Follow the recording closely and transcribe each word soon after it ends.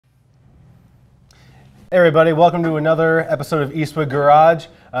Hey everybody, welcome to another episode of Eastwood Garage.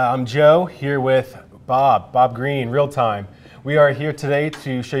 I'm Joe, here with Bob Green, real time. We are here today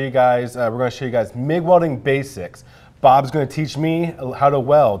to show you guys, we're going to show you guys MIG welding basics. Bob's going to teach me how to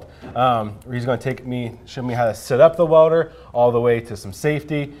weld. He's going to show me how to set up the welder all the way to some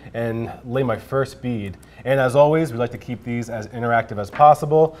safety and lay my first bead. And as always, we like to keep these as interactive as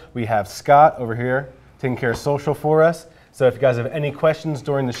possible. We have Scott over here taking care of social for us. So if you guys have any questions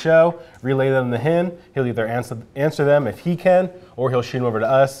during the show, relay them to him. He'll either answer them if he can, or he'll shoot them over to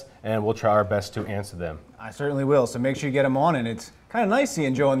us, and we'll try our best to answer them. I certainly will, so make sure you get him on. And it's kind of nice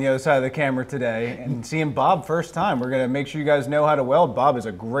seeing Joe on the other side of the camera today and seeing Bob first time. We're going to make sure you guys know how to weld. Bob is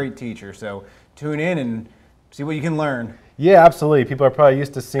a great teacher, so tune in and see what you can learn. Yeah, absolutely. People are probably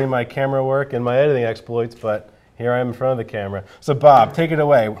used to seeing my camera work and my editing exploits, but here I am in front of the camera. So Bob, take it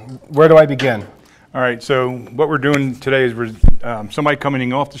away. Where do I begin? All right, so what we're doing today is somebody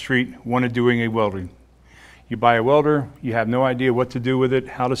coming off the street wanted doing a welding. You buy a welder, you have no idea what to do with it,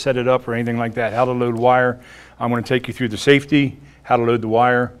 how to set it up or anything like that, how to load wire. I'm going to take you through the safety, how to load the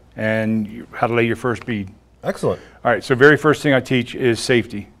wire, and how to lay your first bead. Excellent. All right, so very first thing I teach is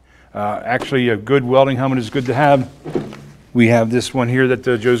safety. Actually, a good welding helmet is good to have. We have this one here that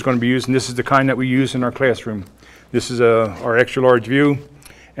Joe's going to be using. This is the kind that we use in our classroom. This is our extra large view.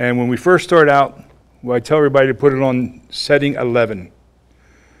 And when we first start out, well, I tell everybody to put it on setting 11.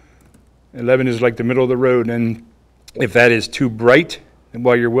 11 is like the middle of the road, and if that is too bright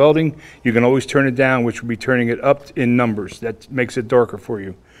while you're welding, you can always turn it down, which will be turning it up in numbers. That makes it darker for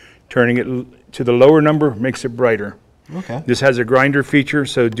you. Turning it to the lower number makes it brighter. Okay. This has a grinder feature,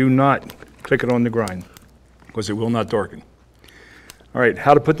 so do not click it on the grind, because it will not darken. All right,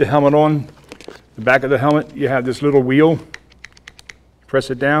 how to put the helmet on. The back of the helmet, you have this little wheel. Press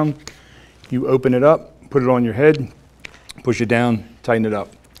it down. You open it up, put it on your head, push it down, tighten it up.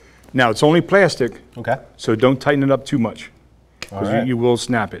 Now, it's only plastic, okay, so don't tighten it up too much, because you will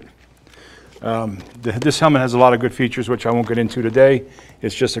snap it. This helmet has a lot of good features, which I won't get into today.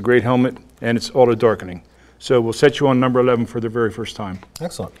 It's just a great helmet, and it's auto darkening. So we'll set you on number 11 for the very first time.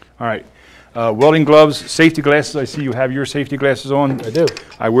 Excellent. All right. Welding gloves, safety glasses. I see you have your safety glasses on. I do.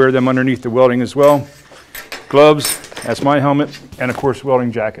 I wear them underneath the welding as well. Gloves, that's my helmet, and of course,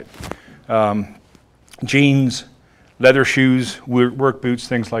 welding jacket. Jeans, leather shoes, work boots,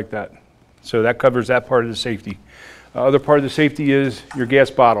 things like that. So that covers that part of the safety. Other part of the safety is your gas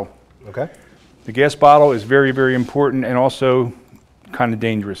bottle. Okay. The gas bottle is very, very important and also kind of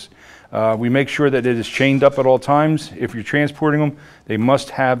dangerous. We make sure that it is chained up at all times. If you're transporting them, they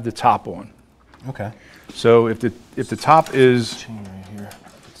must have the top on. Okay. So if the top is chain right here.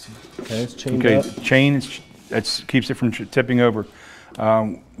 Okay, it's chained up. Chain, that keeps it from tipping over.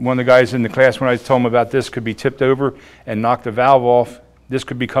 One of the guys in the class, when I told him about this, could be tipped over and knock the valve off. This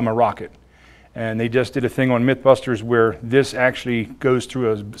could become a rocket. And they just did a thing on Mythbusters where this actually goes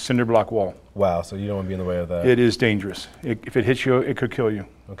through a cinder block wall. Wow, so you don't want to be in the way of that. It is dangerous. If it hits you, it could kill you.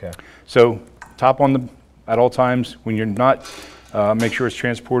 Okay. So top on at all times. When you're not, make sure it's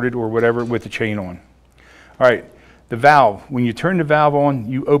transported or whatever with the chain on. All right. The valve, when you turn the valve on,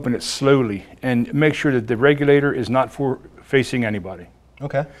 you open it slowly and make sure that the regulator is not facing anybody.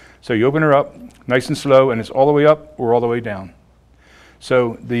 Okay. So you open her up nice and slow, and it's all the way up or all the way down.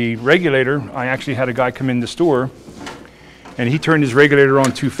 So the regulator, I actually had a guy come in the store and he turned his regulator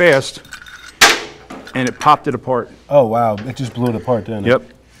on too fast and it popped it apart. Oh wow, it just blew it apart, didn't it? Yep.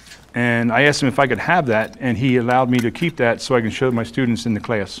 And I asked him if I could have that, and he allowed me to keep that so I can show my students in the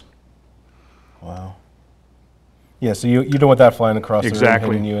class. Wow. Yeah, so you don't want that flying across Exactly.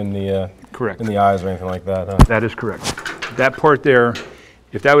 the room, hitting you in the Correct. in the eyes or anything like that, huh? That is correct. That part there,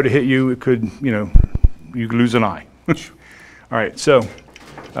 if that would have hit you, it could, you could lose an eye. All right, so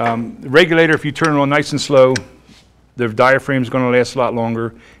the regulator, if you turn it on nice and slow, the diaphragm is going to last a lot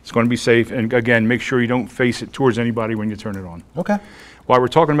longer. It's going to be safe, and again, make sure you don't face it towards anybody when you turn it on. Okay. While we're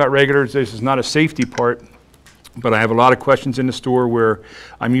talking about regulators, this is not a safety part, but I have a lot of questions in the store where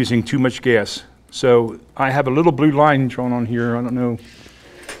I'm using too much gas. So I have a little blue line drawn on here. I don't know,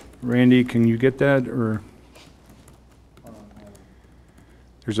 Randy, can you get that? Or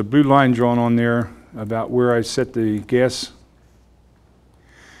there's a blue line drawn on there about where I set the gas.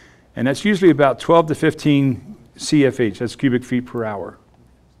 And that's usually about 12 to 15 CFH, that's cubic feet per hour.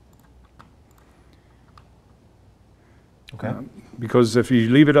 Okay. Because if you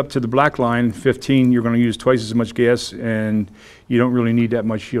leave it up to the black line, 15, you're going to use twice as much gas, and you don't really need that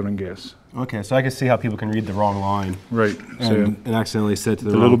much shielding gas. Okay, so I can see how people can read the wrong line. Right. And accidentally set to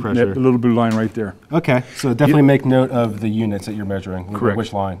the wrong pressure. The little blue line right there. Okay, so definitely make note of the units that you're measuring. Correct.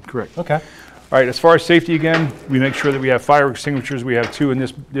 Which line. Correct. Okay. All right, as far as safety again, we make sure that we have fire extinguishers. We have 2 in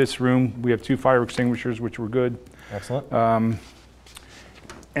this room. We have 2 fire extinguishers, which were good. Excellent.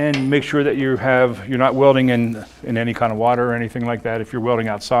 And make sure that you're not welding in any kind of water or anything like that if you're welding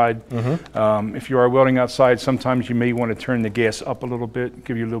outside. If you are welding outside, sometimes you may want to turn the gas up a little bit,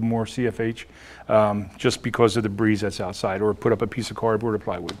 give you a little more CFH, just because of the breeze that's outside, or put up a piece of cardboard or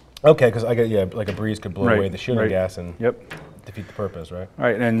plywood. Okay, because like a breeze could blow away the shielding gas and defeat the purpose, right? All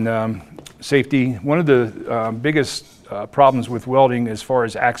right, and safety. One of the biggest problems with welding, as far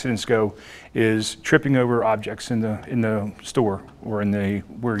as accidents go, is tripping over objects in the store or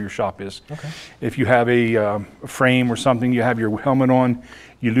where your shop is. Okay. If you have a frame or something, you have your helmet on,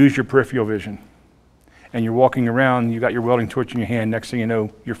 you lose your peripheral vision, and you're walking around, you got your welding torch in your hand. Next thing you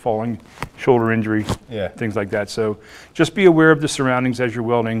know, you're falling, shoulder injury, things like that. So just be aware of the surroundings as you're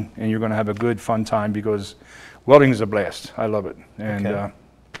welding, and you're going to have a good, fun time, because welding is a blast. I love it. And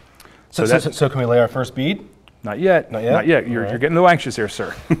so can we lay our first bead? Not yet. Not yet? Not yet. You're getting a little anxious there,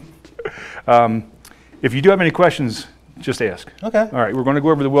 sir. If you do have any questions, just ask. Okay. All right, we're going to go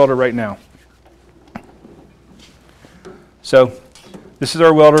over the welder right now. So this is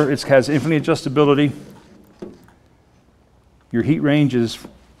our welder. It has infinite adjustability. Your heat range is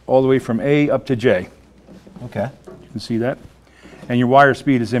all the way from A up to J. Okay. You can see that. And your wire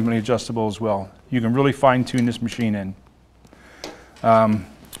speed is infinitely adjustable as well. You can really fine-tune this machine in. We're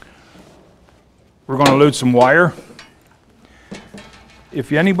going to load some wire.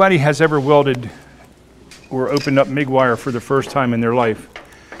 If anybody has ever welded or opened up MIG wire for the first time in their life,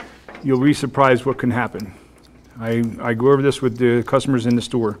 you'll be surprised what can happen. I go over this with the customers in the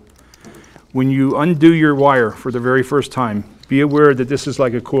store. When you undo your wire for the very first time, be aware that this is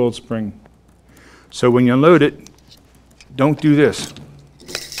like a coiled spring. So when you unload it, don't do this.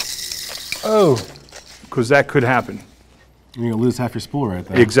 Oh. Because that could happen. You're going to lose half your spool right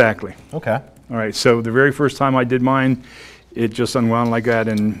there. Exactly. Okay. All right, so the very first time I did mine, it just unwound like that,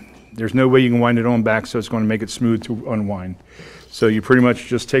 and there's no way you can wind it on back, so it's going to make it smooth to unwind. So you pretty much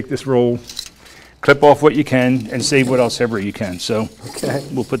just take this roll, clip off what you can, and save what else ever you can. So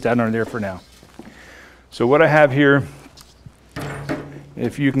we'll put that under there for now. So what I have here,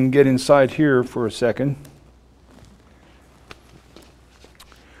 if you can get inside here for a second.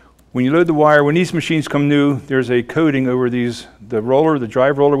 When you load the wire, when these machines come new, there's a coating over these, the roller, the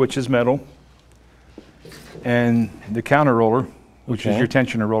drive roller, which is metal, and the counter roller, which is your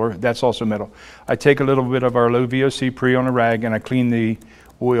tensioner roller, that's also metal. I take a little bit of our low VOC pre on a rag, and I clean the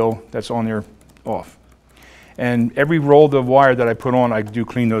oil that's on there off. And every roll of wire that I put on, I do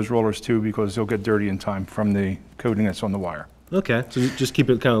clean those rollers too, because they'll get dirty in time from the coating that's on the wire. Okay, so you just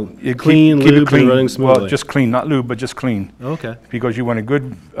keep it kind of clean, keep lube, it clean. and running smoothly. Well, just clean, not lube, but just clean. Okay. Because you want a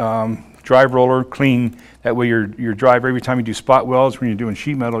good drive roller, clean. That way your drive, every time you do spot welds, when you're doing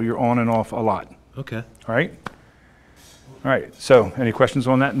sheet metal, you're on and off a lot. Okay. All right? All right, so any questions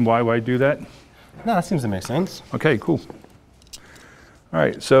on that and why I do that? No, that seems to make sense. Okay, cool. All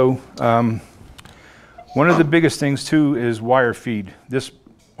right, so one of the biggest things too is wire feed.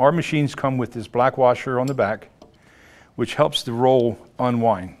 Our machines come with this black washer on the back, which helps the roll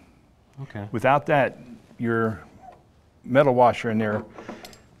unwind. Okay. Without that, your metal washer in there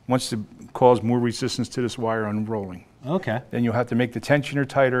wants to cause more resistance to this wire unrolling. Okay. Then you'll have to make the tensioner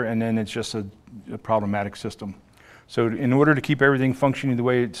tighter, and then it's just a problematic system. So in order to keep everything functioning the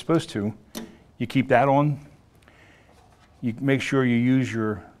way it's supposed to, you keep that on. You make sure you use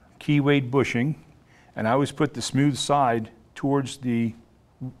your key weight bushing, and I always put the smooth side towards the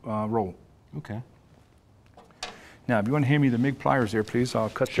roll. Okay. Now, if you want to hand me the MIG pliers there, please, I'll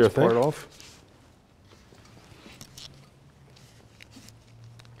cut Sure this part thing. off.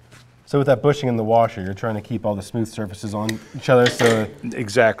 So with that bushing in the washer, you're trying to keep all the smooth surfaces on each other so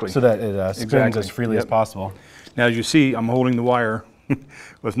that it spins as freely as possible. Now, as you see, I'm holding the wire.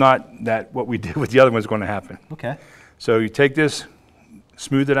 If not, what we did with the other one is going to happen. Okay. So you take this,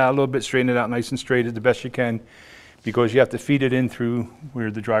 smooth it out a little bit, straighten it out nice and straight as the best you can, because you have to feed it in through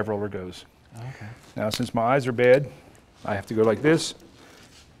where the drive roller goes. Okay. Now, since my eyes are bad, I have to go like this.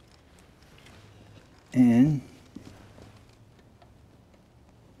 And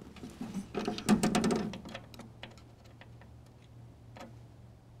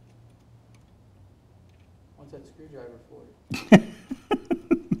what's that screwdriver for?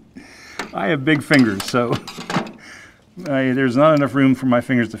 I have big fingers, so there's not enough room for my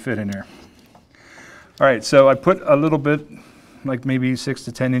fingers to fit in there. All right, so I put a little bit, like maybe 6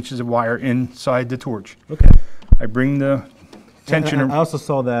 to 10 inches of wire inside the torch. Okay. I bring the tensioner. I also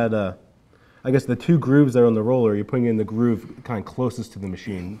saw that I guess the two grooves that are on the roller, you're putting in the groove kind of closest to the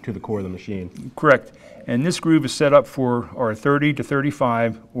machine, to the core of the machine. Correct. And this groove is set up for our 30 to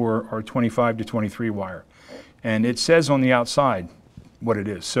 35 or our 25 to 23 wire. And it says on the outside what it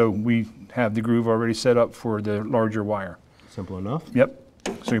is. So we have the groove already set up for the larger wire. Simple enough. Yep.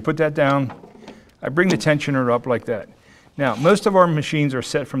 So you put that down. I bring the tensioner up like that. Now, most of our machines are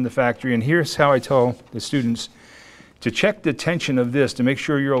set from the factory, and here's how I tell the students to check the tension of this to make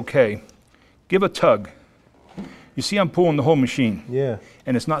sure you're okay. Give a tug. You see I'm pulling the whole machine. Yeah.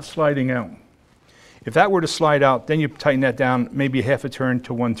 And it's not sliding out. If that were to slide out, then you tighten that down maybe half a turn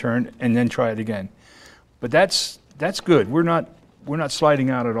to 1 turn and then try it again. But that's good. We're not sliding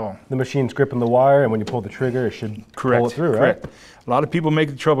out at all. The machine's gripping the wire, and when you pull the trigger, it should pull it through, right? Correct. A lot of people make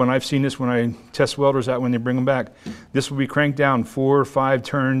the trouble, and I've seen this when I test welders out when they bring them back. This will be cranked down 4 or 5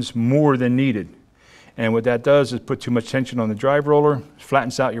 turns more than needed. And what that does is put too much tension on the drive roller,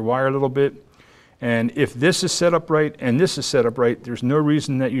 flattens out your wire a little bit. And if this is set up right and this is set up right, there's no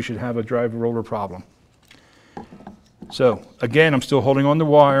reason that you should have a drive roller problem. So again, I'm still holding on the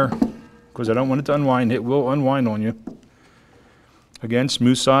wire because I don't want it to unwind. It will unwind on you. Again,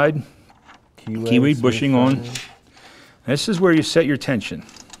 smooth side, kiwi bushing on. This is where you set your tension.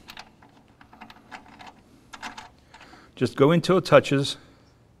 Just go until it touches.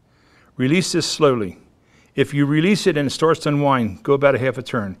 Release this slowly. If you release it and it starts to unwind, go about a half a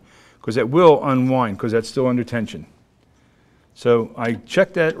turn, because it will unwind because that's still under tension. So I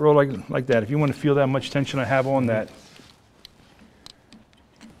check that roll like that. If you want to feel that much tension I have on that.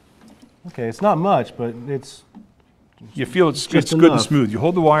 Okay, it's not much, but it's... You feel it's good and smooth. You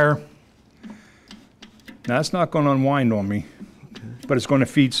hold the wire. Now it's not going to unwind on me, but it's going to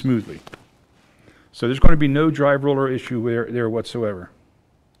feed smoothly. So there's going to be no drive roller issue there whatsoever.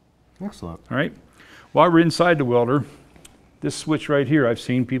 Excellent. All right. While we're inside the welder, this switch right here, I've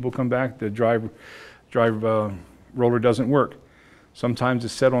seen people come back, the drive roller doesn't work. Sometimes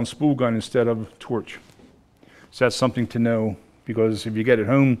it's set on spool gun instead of torch. So that's something to know, because if you get it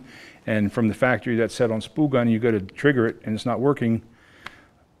home and from the factory that's set on spool gun, you go to trigger it and it's not working,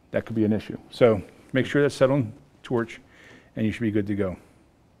 that could be an issue. So make sure that's set on torch and you should be good to go.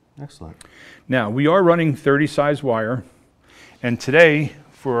 Excellent. Now, we are running 30 size wire, and today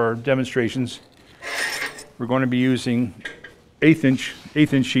for our demonstrations, we're going to be using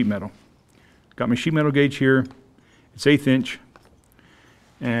 1/8 inch sheet metal. Got my sheet metal gauge here. It's 1/8 inch.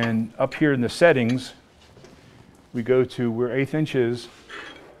 And up here in the settings, we go to where 1/8 inch is.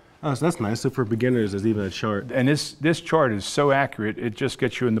 Oh, so that's nice. So for beginners, there's even a chart. And this chart is so accurate, it just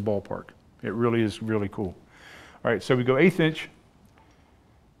gets you in the ballpark. It really is really cool. All right, so we go 1/8 inch.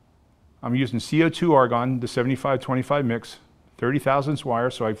 I'm using CO2 argon, the 75-25 mix, 30 thousandths wire,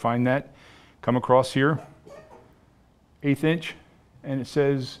 so I find that, come across here, 1/8 inch, and it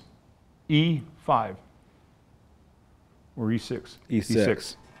says E5 or E6.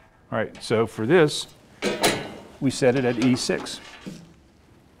 E6. All right, so for this, we set it at E6.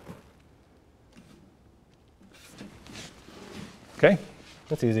 Okay?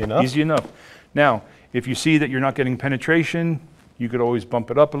 That's easy enough. Easy enough. Now, if you see that you're not getting penetration, you could always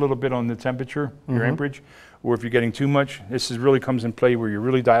bump it up a little bit on the temperature, your amperage, or if you're getting too much, this really comes in play where you're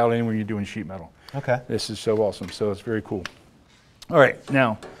really dialed in when you're doing sheet metal. Okay. This is so awesome, so it's very cool. All right,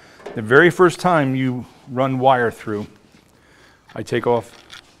 now, the very first time you run wire through, I take off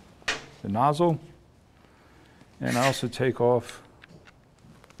the nozzle, and I also take off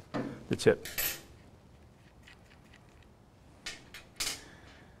the tip.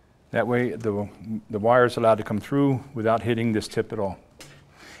 That way the wire is allowed to come through without hitting this tip at all.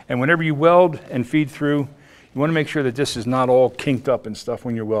 And whenever you weld and feed through, you want to make sure that this is not all kinked up and stuff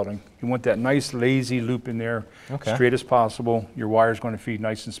when you're welding. You want that nice lazy loop in there, straight as possible. Your wire is going to feed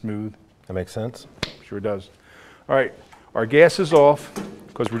nice and smooth. That makes sense. Sure does. All right, our gas is off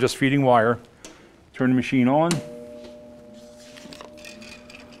because we're just feeding wire. Turn the machine on.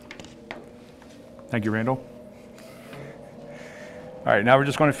 Thank you, Randall. All right, now we're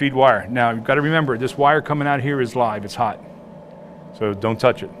just going to feed wire. Now, you've got to remember, this wire coming out here is live. It's hot. So don't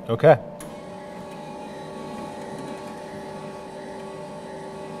touch it. Okay.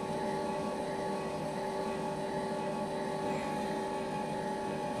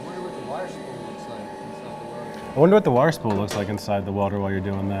 I wonder what the wire spool looks like inside the welder while you're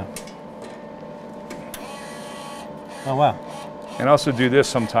doing that. Oh, wow. And I also do this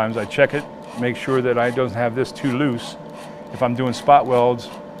sometimes. I check it, make sure that I don't have this too loose. If I'm doing spot welds,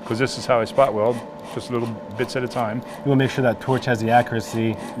 because this is how I spot weld, just little bits at a time. You want to make sure that torch has the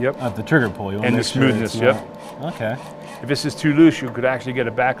accuracy of the trigger pull. You want and to the smoothness, sure Okay. If this is too loose, you could actually get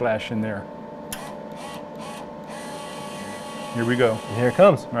a backlash in there. Here we go. And here it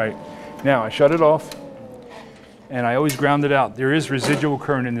comes. Right. Now I shut it off, and I always ground it out. There is residual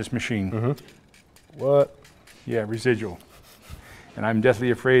current in this machine. Mm-hmm. What? Yeah, residual. And I'm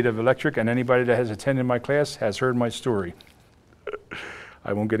deathly afraid of electric, and anybody that has attended my class has heard my story.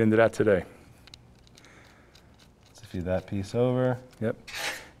 I won't get into that today. Let's feed that piece over. Yep.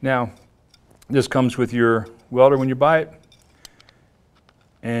 Now, this comes with your welder when you buy it,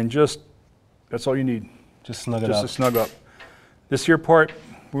 and that's all you need. Just snug it up. Just to snug up. This here part,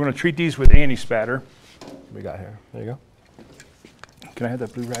 we're going to treat these with anti-spatter. We got here. There you go. Can I have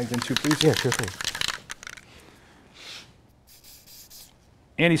that blue rag then too, please? Yeah, sure thing.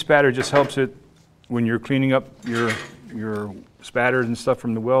 Anti-spatter just helps it when you're cleaning up your spatters and stuff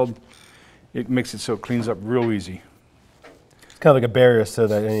from the weld. It makes it so it cleans up real easy. It's kind of like a barrier so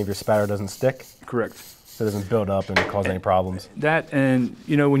that any of your spatter doesn't stick. Correct. So it doesn't build up and cause any problems. That, and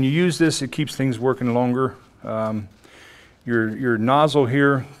you know, when you use this, it keeps things working longer. Your nozzle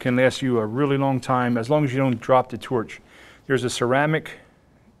here can last you a really long time as long as you don't drop the torch. There's a ceramic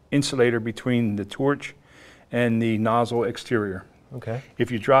insulator between the torch and the nozzle exterior. Okay.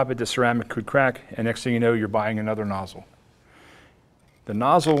 If you drop it, the ceramic could crack, and next thing you know, you're buying another nozzle. The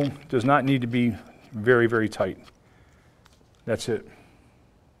nozzle does not need to be very, very tight. That's it.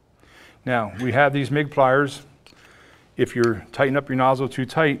 Now, we have these MIG pliers. If you're tightening up your nozzle too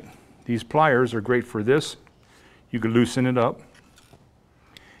tight, these pliers are great for this. You can loosen it up.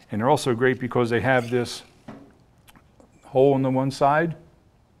 And they're also great because they have this hole on the one side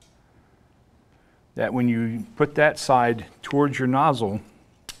that when you put that side towards your nozzle,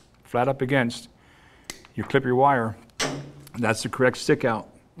 flat up against, you clip your wire, that's the correct stick out.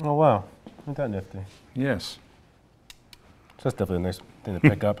 Oh, wow. Isn't that nifty? Yes. So that's definitely a nice thing to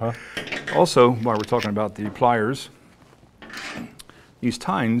pick up, huh? Also, while we're talking about the pliers, these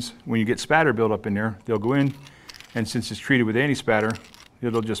tines, when you get spatter built up in there, they'll go in, and since it's treated with anti-spatter,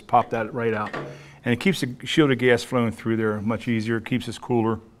 it'll just pop that right out. And it keeps the shielded gas flowing through there much easier, it keeps us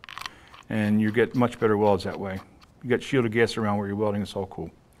cooler, and you get much better welds that way. You got shielded gas around where you're welding, it's all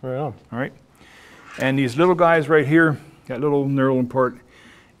cool. Right on. All right? And these little guys right here, that little knurling part,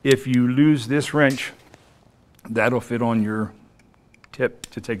 if you lose this wrench, that'll fit on your tip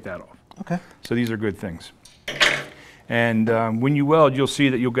to take that off. Okay. So these are good things. And when you weld, you'll see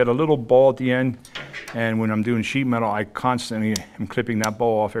that you'll get a little ball at the end. And when I'm doing sheet metal, I constantly am clipping that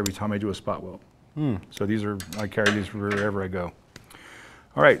ball off every time I do a spot weld. So I carry these wherever I go.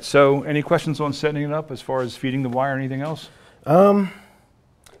 All right, so any questions on setting it up as far as feeding the wire or anything else?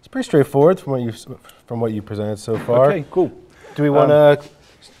 It's pretty straightforward from what you presented so far. Okay, cool. Do we want to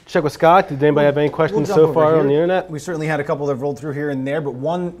check with Scott? Did anybody have any questions so far on the internet? We certainly had a couple that have rolled through here and there, but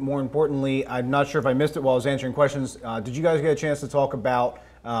one, more importantly, I'm not sure if I missed it while I was answering questions. Did you guys get a chance to talk about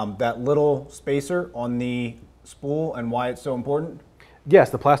that little spacer on the spool and why it's so important?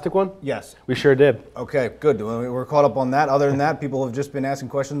 Yes, the plastic one? Yes. We sure did. Okay, good. We're caught up on that. Other than that, people have just been asking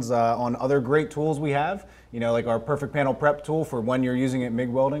questions on other great tools we have, you know, like our perfect panel prep tool for when you're using it MIG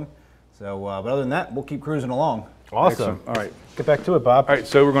welding. So, but other than that, we'll keep cruising along. Awesome. Excellent. All right. Get back to it, Bob. All right,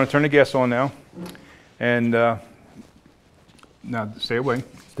 so we're going to turn the gas on now. And now stay away.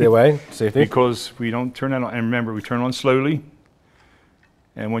 Stay away. Safety. Because we don't turn that on. And remember, we turn it on slowly.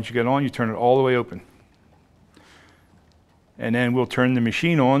 And once you get on, you turn it all the way open. And then we'll turn the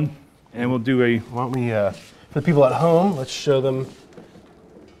machine on, and we'll do a... Why don't we, for the people at home, let's show them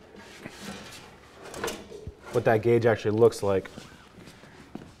what that gauge actually looks like.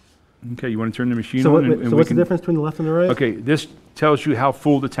 Okay, you want to turn the machine So, on? what's the difference between the left and the right? Okay, this tells you how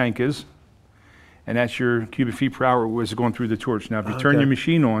full the tank is, and that's your cubic feet per hour as going through the torch. Now, if you turn your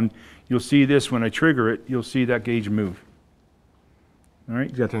machine on, you'll see this. When I trigger it, you'll see that gauge move. All right?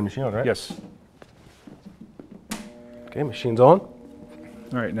 You got to turn the machine on, right? Yes. Okay, machine's on. All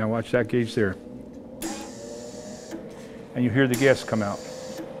right, now watch that gauge there. And you hear the gas come out.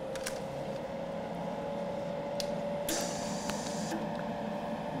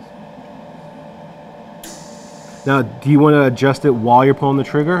 Now, do you want to adjust it while you're pulling the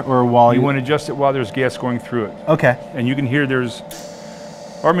trigger, or while You want to adjust it while there's gas going through it. Okay. And you can hear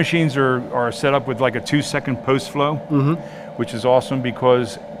our machines are set up with like a 2-second post flow, which is awesome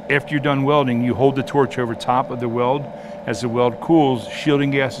because after you're done welding, you hold the torch over top of the weld. As the weld cools,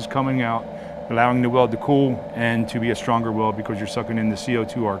 shielding gas is coming out, allowing the weld to cool and to be a stronger weld because you're sucking in the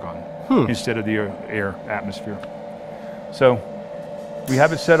CO2 argon instead of the air atmosphere. So we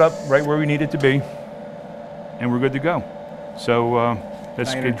have it set up right where we need it to be, and we're good to go. So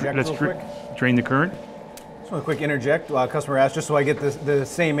let's drain the current. Just want to quick interject. Customer asked, just so I get the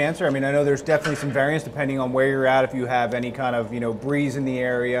same answer. I mean, I know there's definitely some variance depending on where you're at, if you have any kind of breeze in the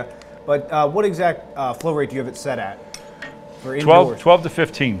area. But what exact flow rate do you have it set at? For indoors. 12 to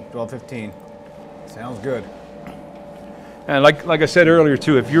 15. 12, 15. Sounds good. And like I said earlier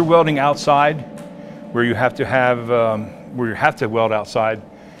too, if you're welding outside, where you have to weld outside,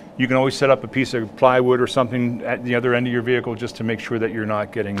 you can always set up a piece of plywood or something at the other end of your vehicle just to make sure that you're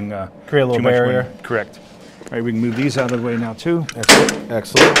not getting create a little too much barrier. wind. Correct. All right, we can move these out of the way now too. Excellent.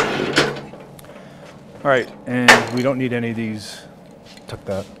 Excellent. All right, and we don't need any of these. Tuck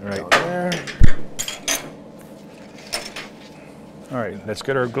that Right there. All right, let's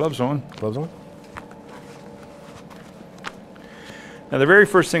get our gloves on. Gloves on. Now the very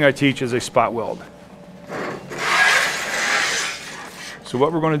first thing I teach is a spot weld. So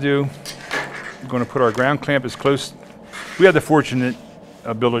what we're going to do, we're going to put our ground clamp as close. We have the fortunate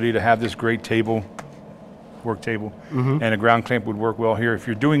ability to have this great table, work table, and a ground clamp would work well here. If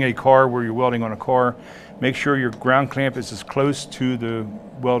you're doing a car where you're welding on a car, make sure your ground clamp is as close to the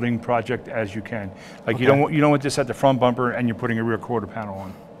welding project as you can. Like you don't want this at the front bumper and you're putting a rear quarter panel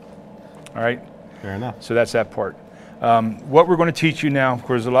on. All right? Fair enough. So that's that part. What we're going to teach you now, of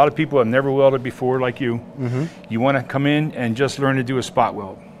course, a lot of people have never welded before like you. You want to come in and just learn to do a spot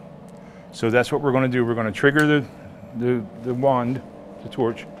weld. So that's what we're going to do. We're going to trigger the wand, the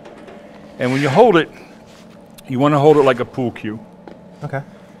torch, and when you hold it, you want to hold it like a pool cue. Okay.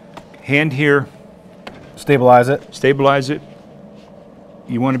 Hand here, Stabilize it. stabilize it.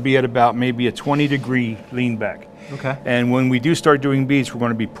 You want to be at about maybe a 20-degree lean back. Okay. And when we do start doing beads, we're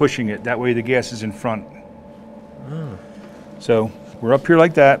going to be pushing it. That way the gas is in front. So we're up here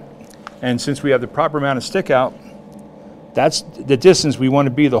like that. And since we have the proper amount of stick out, that's the distance we want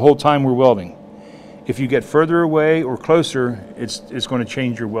to be the whole time we're welding. If you get further away or closer, it's going to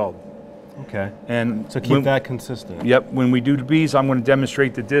change your weld. Okay. And So keep that consistent. Yep. When we do the beads, I'm going to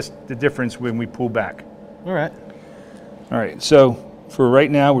demonstrate the difference when we pull back. All right. All right. So for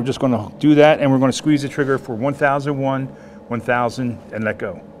right now, we're just going to do that, and we're going to squeeze the trigger for 1001, 1000, and let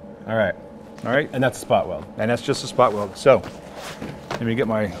go. All right. All right. And that's a spot weld. And that's just a spot weld. So let me get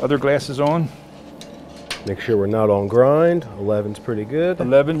my other glasses on. Make sure we're not on grind. 11's pretty good.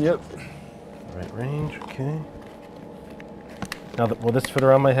 11. Yep. Right range. Okay. Now, will this fit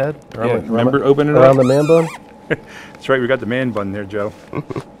around my head? Around Yeah, my, remember, open it around up. the man bun? That's right. We got the man bun there, Joe. There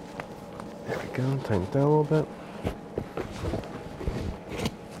we go. Tighten it down a little bit.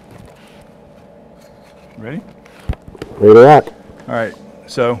 Ready? Ready to rock. All right.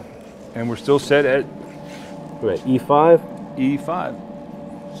 So, and we're still set at We're at E5.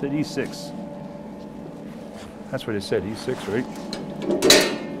 E5. Said E6. That's what it said, E6, right?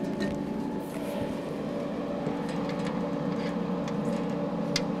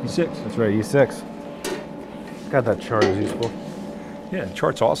 E6. That's right, E6. God, that chart is useful. Yeah, the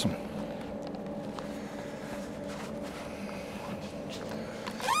chart's awesome.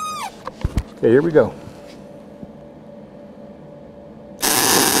 Okay, here we go.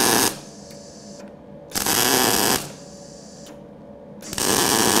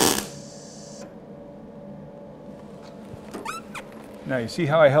 Now you see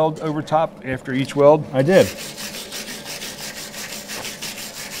how I held over top after each weld? I did.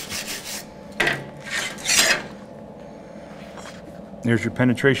 There's your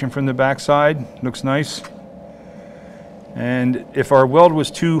penetration from the backside. Looks nice. And if our weld was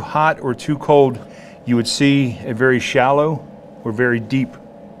too hot or too cold, you would see a very shallow or very deep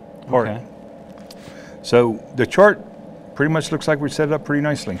part. Okay. So the chart pretty much looks like we set it up pretty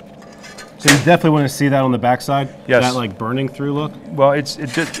nicely. So you definitely want to see that on the backside? Yes. That like burning through look? Well, it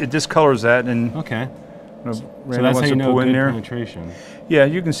discolors that, and Okay. Randy So that's wants how you to know pull in good there. penetration. Yeah,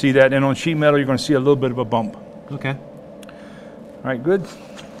 you can see that. And on sheet metal, you're going to see a little bit of a bump. Okay. All right, good.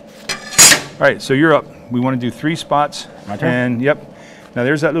 All right, so you're up. We want to do 3 spots. My turn? And yep. Now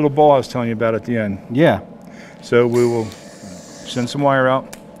there's that little ball I was telling you about at the end. Yeah. So we will send some wire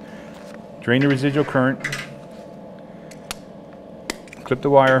out, drain the residual current, clip the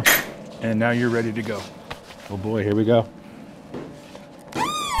wire, and now you're ready to go. Oh boy, here we go.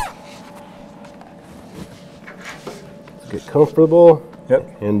 Get comfortable.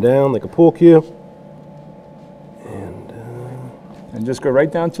 Yep. Hand down like a pool cue. And just go right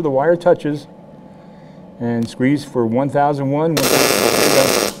down to the wire touches and squeeze for 1001. There you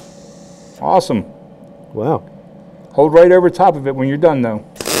go. Awesome. Wow. Hold right over top of it when you're done though.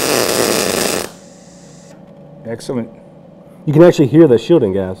 Excellent. You can actually hear the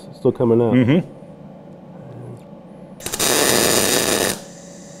shielding gas still coming out. Mm-hmm.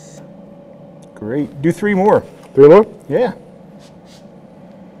 Great. Do 3 more. 3 more? Yeah.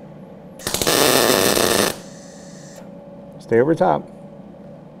 Stay over top.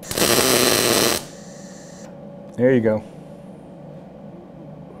 There you go.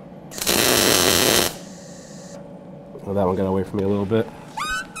 Oh, that one got away from me a little bit.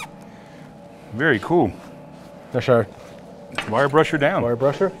 Very cool. That's our Wire brusher down. wire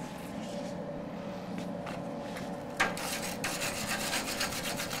brusher.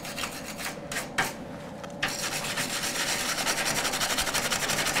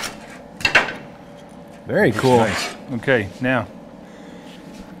 Very cool. Nice. Okay, now,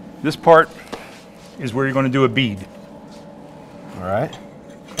 this part is where you're going to do a bead. All right.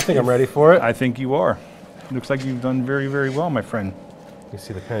 I think I'm ready for it. I think you are. Looks like you've done very, very well, my friend. You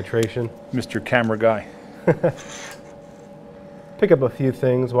see the penetration. Mr. Camera Guy. Pick up a few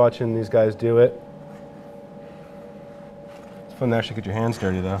things watching these guys do it. It's fun to actually get your hands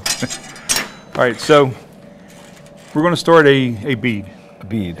dirty, though. All right, so we're going to start a bead. A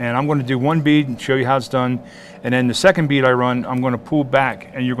bead. And I'm going to do one bead and show you how it's done. And then the second bead I run, I'm going to pull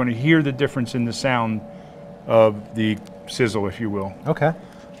back, and you're going to hear the difference in the sound of the sizzle, if you will. Okay.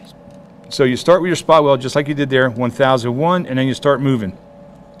 So you start with your spot weld just like you did there, 1001, and then you start moving.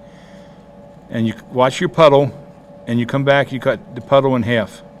 And you watch your puddle, and you come back, you cut the puddle in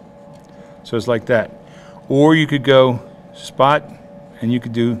half. So it's like that. Or you could go spot, and you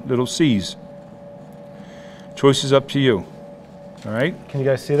could do little C's. Choice is up to you. All right? Can you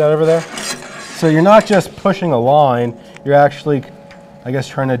guys see that over there? So you're not just pushing a line, you're actually, I guess,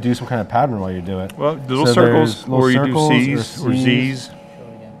 trying to do some kind of pattern while you do it. Well, little So circles, there's little or you circles do C's or Z's.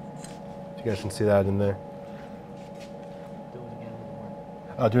 If you guys can see that in there.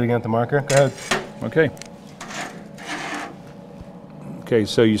 I'll do it again with the marker. Go ahead. Okay. Okay,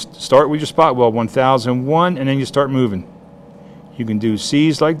 so you start with your spot weld, 1001, and then you start moving. You can do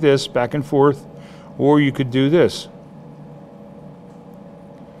C's like this, back and forth, or you could do this.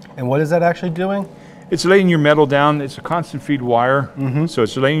 And what is that actually doing? It's laying your metal down. It's a constant feed wire, so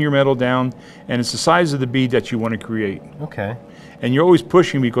it's laying your metal down, and it's the size of the bead that you want to create. Okay. And you're always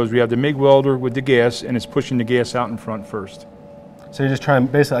pushing because we have the MIG welder with the gas, and it's pushing the gas out in front first. So you're just trying,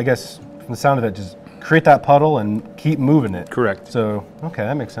 basically, I guess, from the sound of it, just create that puddle and keep moving it. Correct. So, okay,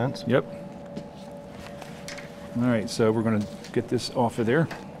 that makes sense. Yep. All right, so we're going to get this off of there.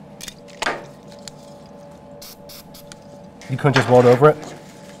 You couldn't just weld over it?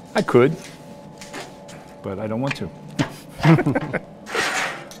 I could, but I don't want to.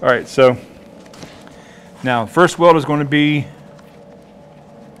 All right, so now first weld is going to be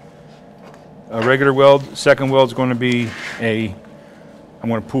a regular weld. Second weld is going to be I'm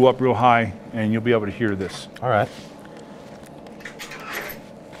going to pull up real high, and you'll be able to hear this. All right.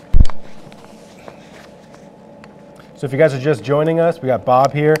 So if you guys are just joining us, we got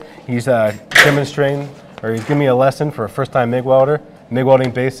Bob here. He's demonstrating, or he's giving me a lesson for a first-time MIG welder, MIG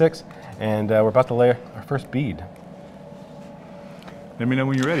welding basics, and we're about to lay our first bead. Let me know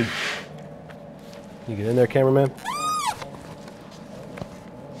when you're ready. You get in there, cameraman.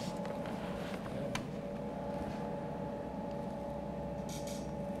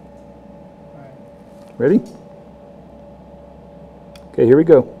 Ready? Okay, here we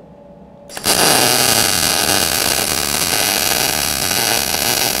go.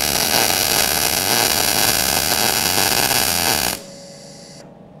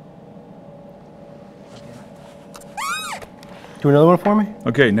 Do another one for me?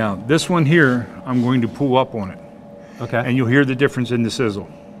 Okay, now this one here, I'm going to pull up on it, Okay. and you'll hear the difference in the sizzle.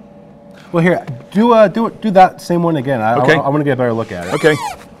 Well, here, do that same one again. Okay. I want to get a better look at it. Okay.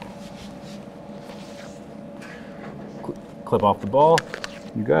 Clip off the ball.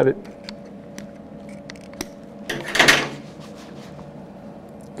 You got it.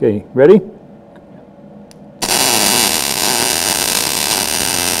 Okay, ready?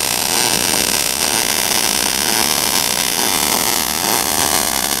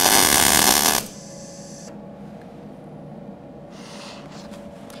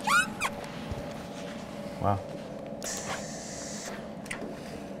 Wow.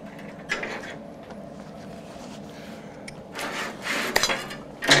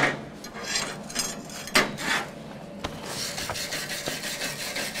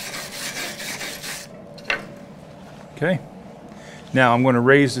 Okay. Now I'm going to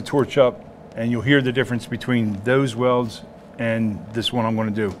raise the torch up, and you'll hear the difference between those welds and this one I'm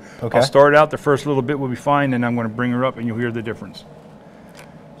going to do. Okay. I'll start out, the first little bit will be fine, and I'm going to bring her up, and you'll hear the difference.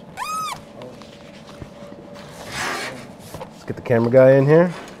 Let's get the camera guy in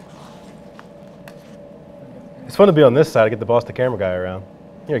here. It's fun to be on this side. I get to boss the camera guy around.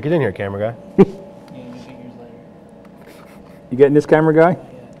 Here, get in here, camera guy. You getting this, camera guy?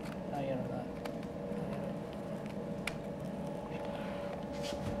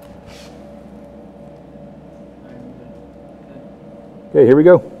 Okay, here we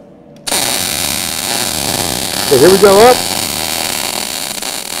go. Okay, here we go up.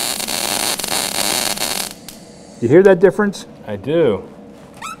 You hear that difference? I do.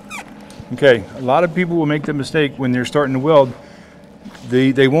 Okay, a lot of people will make the mistake when they're starting to weld.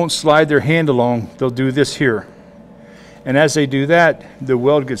 They won't slide their hand along, they'll do this here. And as they do that, the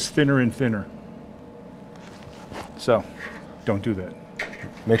weld gets thinner and thinner. So, don't do that.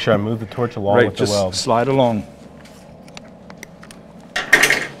 Make sure I move the torch along with the weld. Just slide along.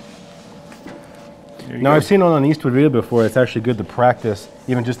 Now, I've seen on an Eastwood video before, it's actually good to practice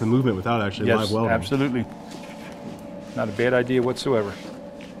even just the movement without actually live welding. Absolutely. Not a bad idea whatsoever.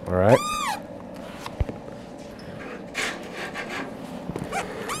 All right.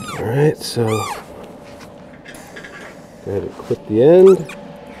 All right, so go ahead and clip the end.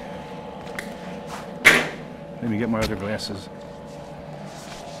 Let me get my other glasses.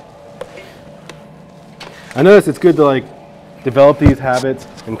 I notice it's good to like develop these habits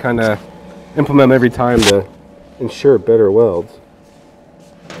and kind of implement them every time to ensure better welds.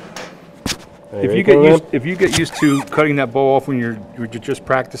 If you get used to cutting that bowl off when you're just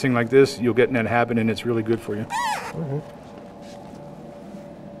practicing like this, you'll get in that habit, and it's really good for you.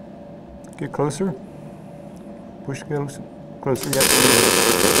 Get closer. Push closer. Closer yet.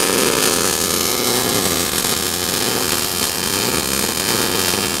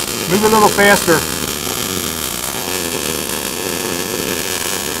 Move a little faster.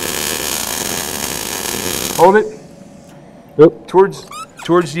 Hold it. Oop.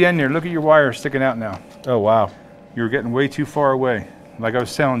 Towards the end there, look at your wire sticking out now. Oh, wow. You're getting way too far away. Like I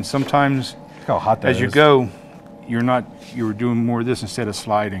was telling, sometimes Look how hot that as you is. go, you're doing more of this instead of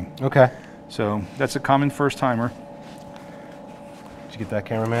sliding. Okay. So that's a common first timer. Did you get that,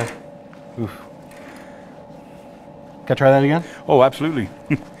 cameraman? Oof. Can I try that again? Oh, absolutely.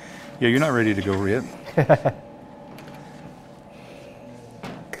 Yeah, you're not ready to go yet.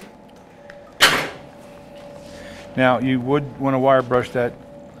 Now, you would want to wire brush that.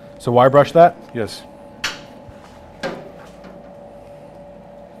 So wire brush that? Yes.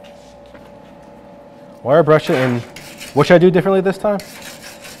 Wire brush it, and what should I do differently this time?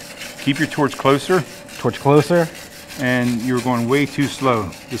 Keep your torch closer, Torch closer. and you're going way too slow.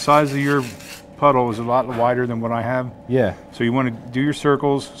 The size of your puddle is a lot wider than what I have. Yeah. So you want to do your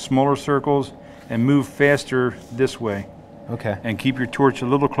circles, smaller circles, and move faster this way. Okay. And keep your torch a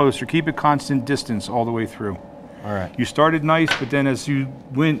little closer. Keep a constant distance all the way through. All right. You started nice, but then as you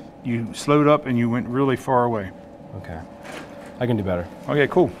went, you slowed up and you went really far away. Okay. I can do better. Okay,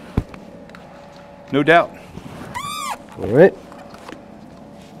 cool. No doubt. All right.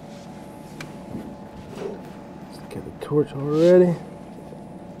 Let's get the torch already.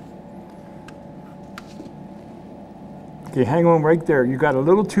 Okay, hang on right there. You got a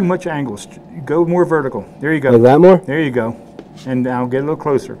little too much angle. Go more vertical. There you go. Is that more? There you go. And now get a little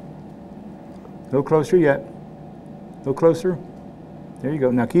closer. A little closer yet. A little closer. There you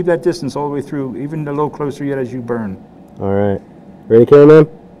go. Now keep that distance all the way through, even a little closer yet as you burn. All right. Ready, cameraman?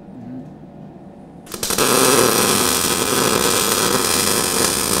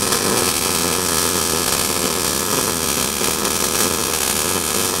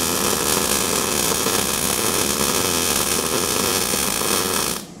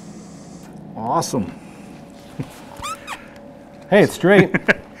 Awesome. Hey, it's straight.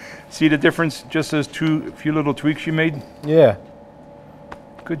 See the difference? Just those few little tweaks you made? Yeah.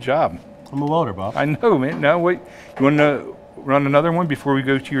 Good job. I'm a welder, Bob. I know, man. Now wait. You want to run another one before we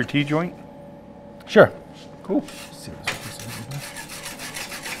go to your T-joint? Sure. Cool.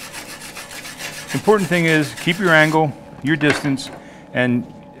 Important thing is keep your angle, your distance, and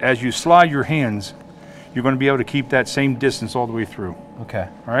as you slide your hands, you're going to be able to keep that same distance all the way through. Okay.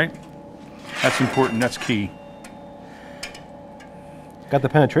 All right? That's important. That's key. Got the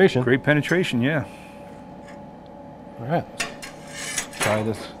penetration. Great penetration, yeah. All right. Let's try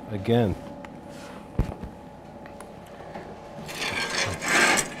this again.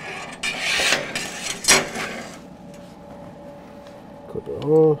 Clip it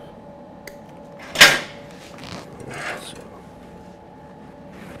off.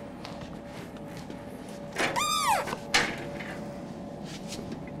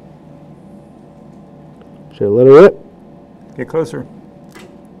 Should I let her rip? Get closer.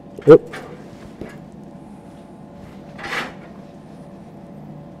 Yep.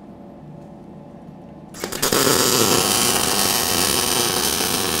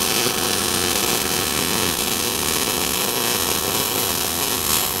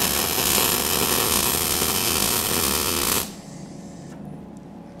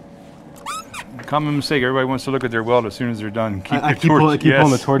 Common mistake. Everybody wants to look at their weld as soon as they're done. I keep pulling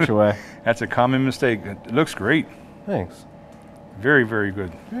the torch away. That's a common mistake. It looks great. Thanks. Very, very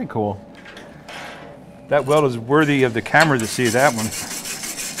good. Very cool. That weld is worthy of the camera to see that one.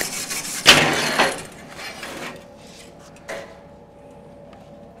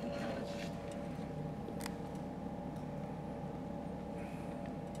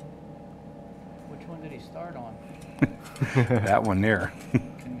 did he start on? That one there.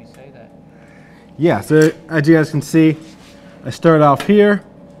 Can we say that? Yeah, so as you guys can see, I started off here,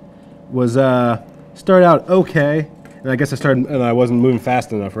 started out okay, and I guess I wasn't moving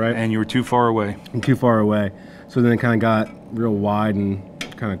fast enough, right? And you were too far away. And too far away. So then it kind of got real wide and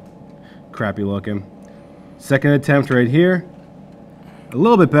kind of crappy looking. Second attempt right here, a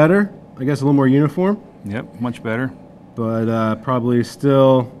little bit better, I guess a little more uniform, Yep, much better. but probably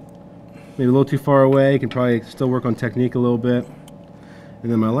still maybe a little too far away. Can probably still work on technique a little bit.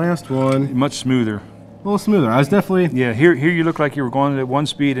 And then my last one, Much smoother. a little smoother. I was definitely, Yeah, here you look like you were going at one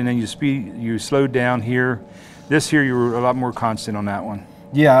speed, and then you slowed down here. This here, you were a lot more constant on that one.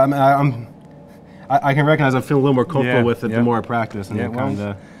 yeah, I can recognize I'm feeling a little more comfortable Yeah, with it yeah. the more I practice, and Yeah, it well. kind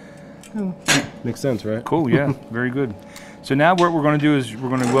of makes sense, right? Cool, yeah, very good. So now what we're going to do is we're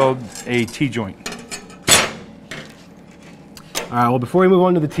going to weld a T-joint. All right, well, before we move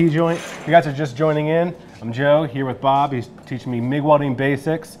on to the T-joint, if you guys are just joining in, I'm Joe, here with Bob. He's teaching me MIG welding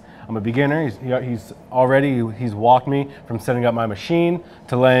basics. I'm a beginner. He's walked me from setting up my machine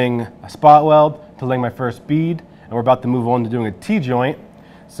to laying a spot weld to laying my first bead, and we're about to move on to doing a T-joint.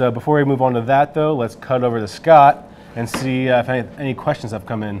 So before we move on to that though, let's cut over to Scott and see if any questions have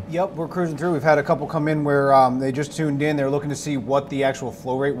come in. Yep, we're cruising through. We've had a couple come in where they just tuned in. They're looking to see what the actual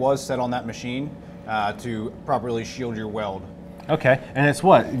flow rate was set on that machine to properly shield your weld. Okay, and it's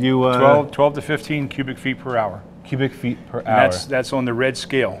what? 12 to 15 cubic feet per hour. Cubic feet per And hour. that's on the red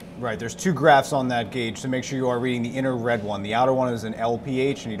scale. Right, there's two graphs on that gauge to make sure you are reading the inner red one. The outer one is an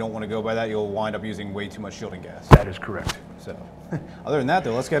LPH, and you don't want to go by that. You'll wind up using way too much shielding gas. That is correct. So, other than that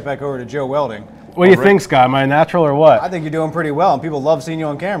though, let's get back over to Joe Welding. What do you think, Scott? Am I natural or what? I think you're doing pretty well, and people love seeing you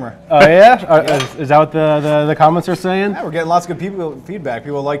on camera. Oh yeah? Is that what the comments are saying? Yeah, we're getting lots of good feedback.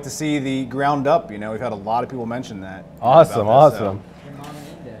 People like to see the ground up. You know, we've had a lot of people mention that. Awesome, about this, so. awesome. Your mom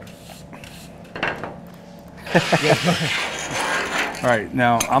and dad. All right,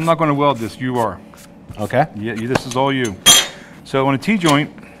 now I'm not going to weld this. You are. Okay. Yeah, this is all you. So on a T-joint,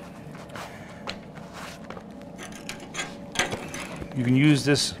 you can use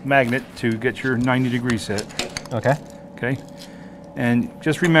this magnet to get your 90 degree set. Okay. Okay. And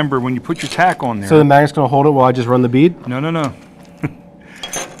just remember when you put your tack on there. So the magnet's going to hold it while I just run the bead? No.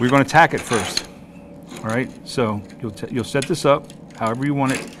 We're going to tack it first. All right. So you'll set this up however you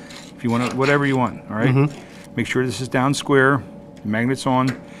want it. If you want it, whatever you want. All right? Make sure this is down square. The magnet's on,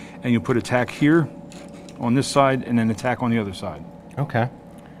 and you'll put a tack here on this side, and then a tack on the other side. Okay.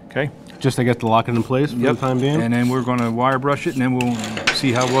 Okay. Just to get to lock it in place for the time being? And then we're going to wire brush it, and then we'll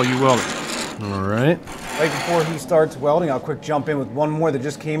see how well you weld it. All right. Right before he starts welding, I'll quick jump in with one more that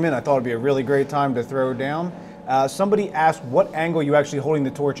just came in. I thought it'd be a really great time to throw down. Somebody asked what angle you actually holding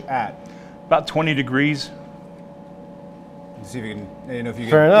the torch at. About 20 degrees. See if you can, you know, if you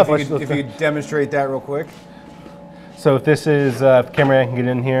Fair enough. if you could demonstrate that real quick. So if this is, camera I can get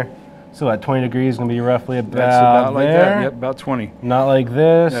in here, so at 20 degrees is going to be roughly about That's about like there. that. Yep, about 20. Not like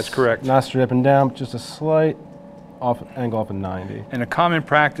this. That's correct. Not straight up and down, but just a slight angle off of 90. And a common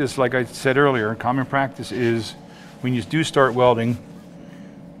practice, like I said earlier, common practice is when you do start welding,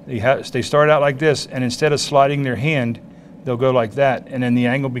 they start out like this, and instead of sliding their hand, they'll go like that, and then the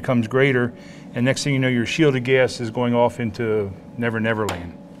angle becomes greater, and next thing you know, your shielded gas is going off into Never Never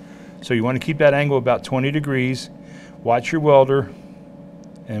Land. So you want to keep that angle about 20 degrees, watch your welder,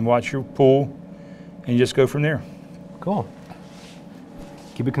 and watch your pull, and you just go from there. Cool.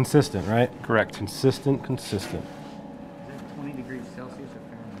 Keep it consistent, right? Correct. Consistent. Is that 20 degrees Celsius or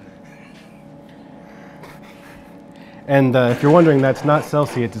Fahrenheit? And if you're wondering, that's not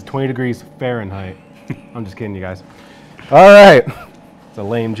Celsius, it's 20 degrees Fahrenheit. I'm just kidding, you guys. All right. It's a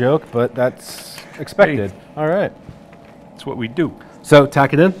lame joke, but that's expected. All right. That's what we do. So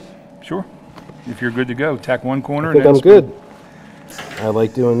tack it in. Sure. If you're good to go, tack one corner. I think and I'm then good. I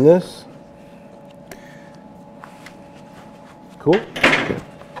like doing this. Cool.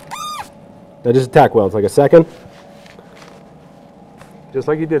 That is a tack weld. It's like a second. just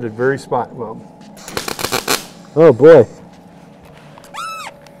like you did at very spot weld. Oh boy.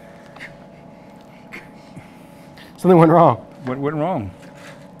 Something went wrong. What went wrong?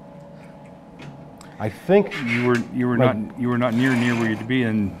 I think You were not near where you'd be,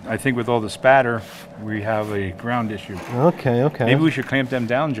 and I think with all the spatter, we have a ground issue. Okay. Maybe we should clamp them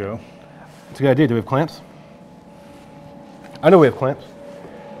down, Joe. It's a good idea. Do we have clamps? I know we have clamps.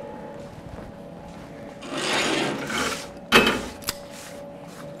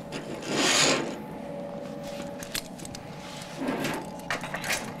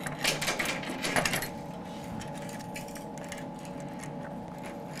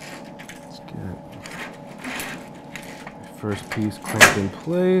 Let's get the first piece clamped in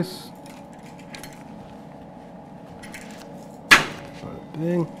place.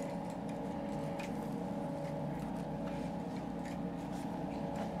 thing.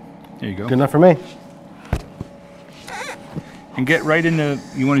 There you go. Good enough for me. And get right in the,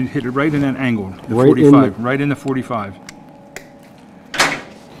 you want to hit it right in that angle, the Right in 45, right in the 45.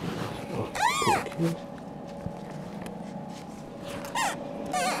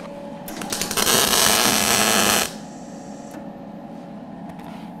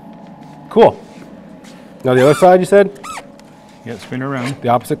 Cool. Now the other side, you said? Yeah, spin around. The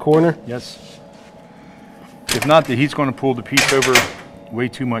opposite corner? Yes. If not, the heat's going to pull the piece over way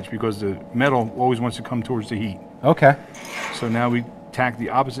too much because the metal always wants to come towards the heat. Okay. So now we tack the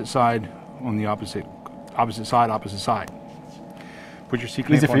opposite side on the opposite side. Put your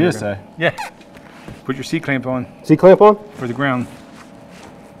C-clamp on. Easy for you to say. Yeah. Put your C-clamp on C-clamp on? for the ground.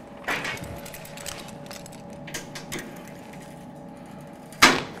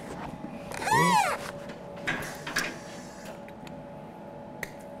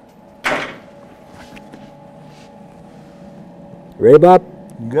 Ready, Bob?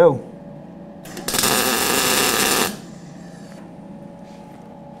 Go.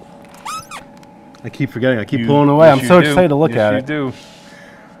 I keep forgetting. I keep pulling away. I'm so excited to look at it. You do.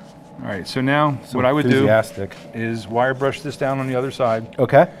 All right, so now what I would do Enthusiastic. is wire brush this down on the other side.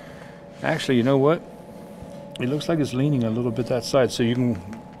 Okay. Actually, you know what? It looks like it's leaning a little bit that side, so you can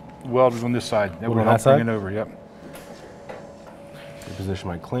weld it on this side. That would on help that side? bring it over, yep. Position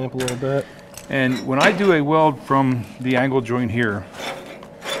my clamp a little bit. And when I do a weld from the angle joint here,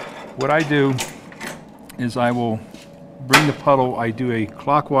 what I do is I will bring the puddle, I do a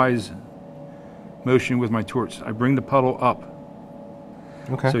clockwise motion with my torch. I bring the puddle up.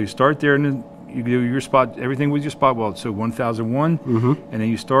 Okay. So you start there and then you do your spot, everything with your spot weld. So 1001, and then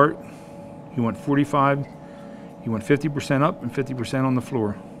you start, you want 45, you want 50% up and 50% on the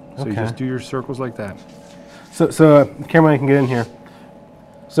floor. So you Okay. just do your circles like that. So cameraman can get in here.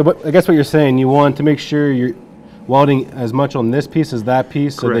 So I guess what you're saying, you want to make sure you're welding as much on this piece as that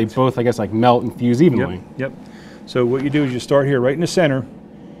piece, so they Correct. both, I guess, like melt and fuse evenly. Yep. So what you do is you start here right in the center,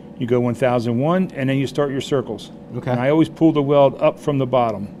 you go 1001, and then you start your circles. Okay. And I always pull the weld up from the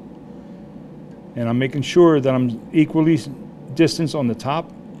bottom. And I'm making sure that I'm equally distanced on the top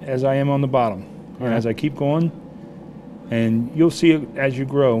as I am on the bottom. And Alright. as I keep going, and you'll see it as you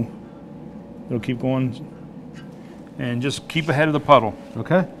grow, it'll keep going. And just keep ahead of the puddle.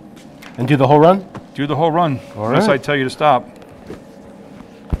 Okay. And do the whole run? Do the whole run, All unless right. I tell you to stop.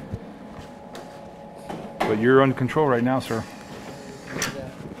 But you're under control right now, sir. This way,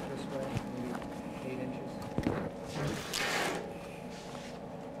 maybe 8 inches.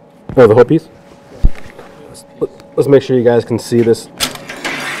 Oh, the whole piece? Let's make sure you guys can see this.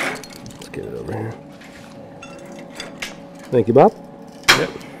 Let's get it over here. Thank you, Bob.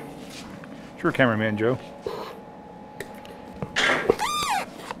 Yep. Sure, cameraman Joe.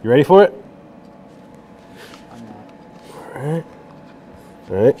 You ready for it? I'm not.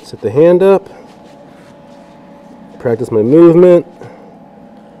 All right, set the hand up. Practice my movement.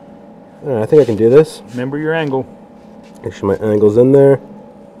 All right, I think I can do this. Remember your angle. Make sure my angle's in there.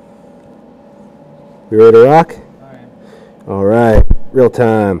 You ready to rock? Alright. All right, real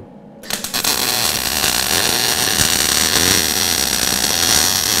time.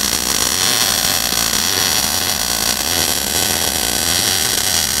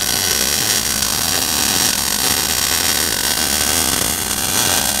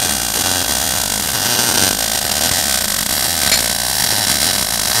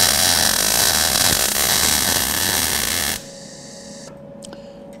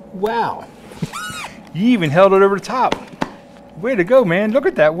 Wow. You even held it over the top. Way to go, man. Look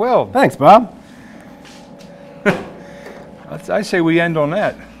at that weld. Thanks, Bob. I say we end on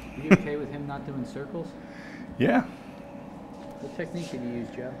that. Are you okay with him not doing circles? Yeah. What technique did you use,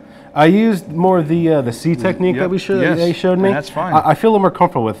 Joe? I used more the C technique Yep, that yes, they showed me. and that's fine. I feel a little more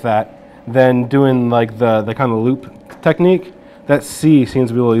comfortable with that than doing like the kind of loop technique. That C seems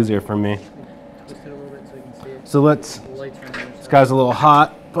to be a little easier for me. Twist it a little bit so you can see it. So let's. The lights are on the other This side. guy's a little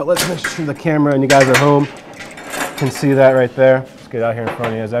hot, but let's make sure the camera and you guys at home can see that right there. Let's get out here in front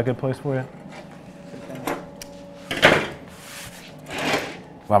of you. Is that a good place for you?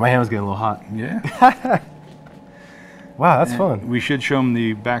 Wow, my hand's getting a little hot. Yeah. Wow, that's fun. We should show them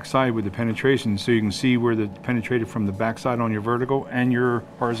the back side with the penetration so you can see where the penetrated from the back side on your vertical and your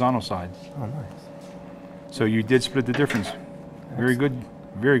horizontal side. Oh, nice. So you did split the difference. Very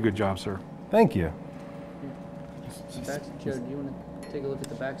good job, sir. Thank you. Back, Joe, do you want to take a look at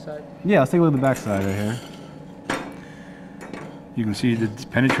the back side? Yeah, let's take a look at the back side right here. You can see the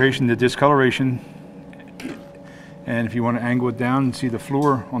penetration, the discoloration. And if you want to angle it down and see the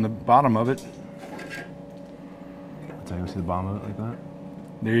floor on the bottom of it. So you can see the bottom of it like that?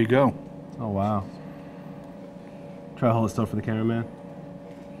 There you go. Oh, wow. Try to hold it still for the cameraman.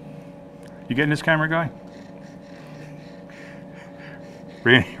 You getting this, camera guy?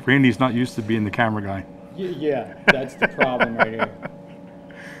 Randy's not used to being the camera guy. Yeah, that's the problem right here.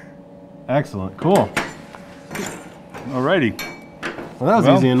 Excellent. Cool. Alrighty. Well, that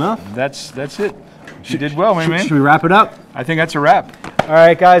was easy enough. That's it. You did well, my man. Should we wrap it up? I think that's a wrap. All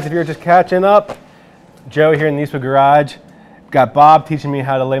right, guys, if you're just catching up, Joe here in the Eastwood garage. Got Bob teaching me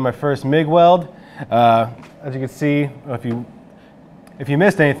how to lay my first MIG weld. As you can see, if you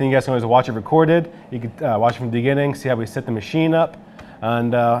missed anything, you guys can always watch it recorded. You can watch it from the beginning, see how we set the machine up.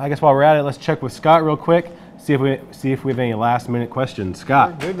 And I guess while we're at it, let's check with Scott real quick, see if we have any last minute questions.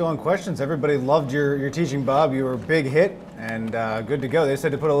 Scott. Good on questions. Everybody loved your teaching, Bob. You were a big hit and good to go. They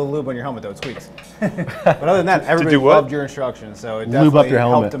said to put a little lube on your helmet though, it squeaks. But other than that, everybody loved your instructions. So it definitely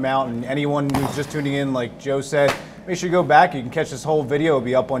helped them out. And anyone who's just tuning in, like Joe said, make sure you go back. You can catch this whole video. It'll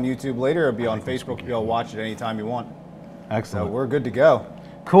be up on YouTube later. It'll be on Facebook. You'll be able to watch it anytime you want. Excellent. So we're good to go.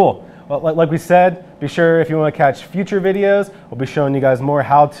 Cool. Well, like we said, be sure if you want to catch future videos, we'll be showing you guys more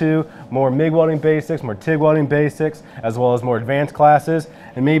how-to, more MIG welding basics, more TIG welding basics, as well as more advanced classes.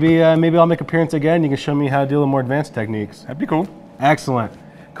 And maybe I'll make an appearance again. You can show me how to do a little more advanced techniques. That'd be cool. Excellent.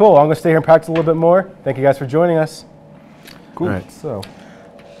 Cool. I'm going to stay here and practice a little bit more. Thank you guys for joining us. Cool. All right, so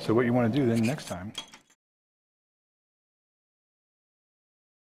what you want to do then next time?